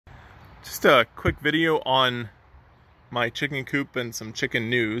Just a quick video on my chicken coop and some chicken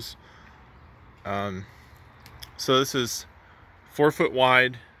news. So this is 4 foot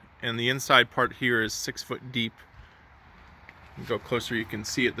wide, and the inside part here is 6 foot deep. You go closer, you can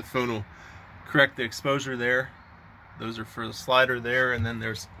see it. The phone will correct the exposure there. Those are for the slider there, and then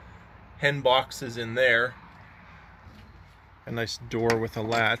there's hen boxes in there. A nice door with a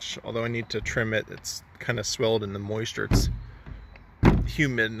latch, although I need to trim it. It's kind of swelled in the moisture. It's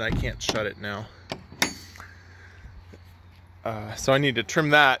humid and I can't shut it now. So I need to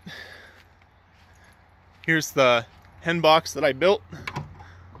trim that. Here's the hen box that I built.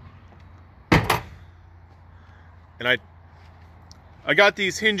 And I got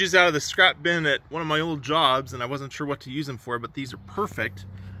these hinges out of the scrap bin at one of my old jobs, and I wasn't sure what to use them for, but these are perfect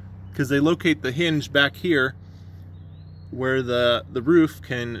because they locate the hinge back here where the roof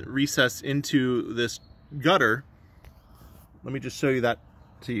can recess into this gutter. Let me just show you that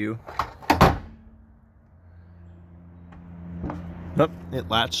to you. Nope, it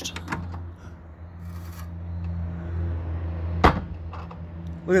latched.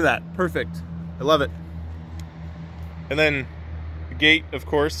 Look at that, perfect. I love it. And then the gate, of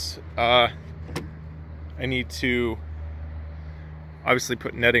course, I need to obviously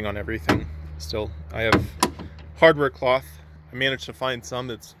put netting on everything. Still, I have hardware cloth. I managed to find some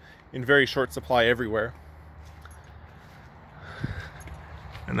that's in very short supply everywhere.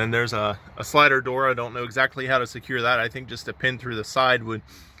 And then there's a slider door. I don't know exactly how to secure that. I think just a pin through the side would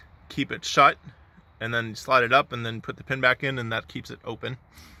keep it shut, and then slide it up and then put the pin back in, and that keeps it open.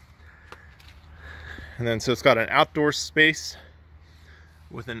 And then so it's got an outdoor space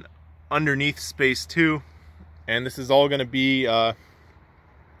with an underneath space too. And this is all going to be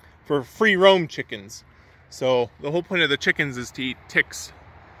for free roam chickens. So the whole point of the chickens is to eat ticks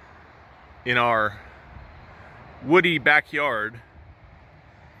in our woody backyard.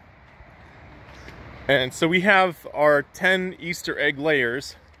 And so we have our 10 Easter egg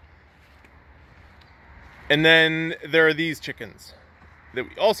layers. And then there are these chickens that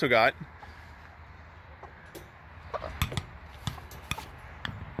we also got.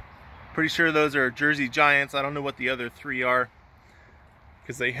 Pretty sure those are Jersey Giants. I don't know what the other three are,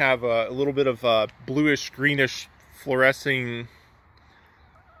 because they have a little bit of bluish, greenish, fluorescing,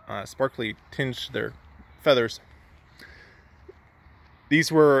 sparkly tinge to their feathers. These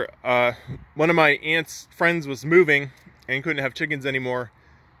were, one of my aunt's friends was moving and couldn't have chickens anymore,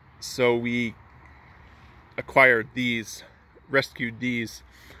 so we acquired these, rescued these.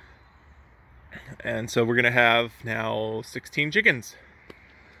 And so we're gonna have now 16 chickens.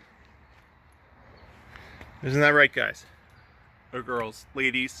 Isn't that right, guys? Or girls,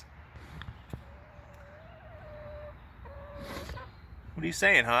 ladies? What are you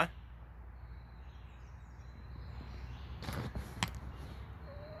saying, huh?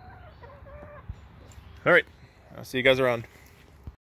 All right, I'll see you guys around.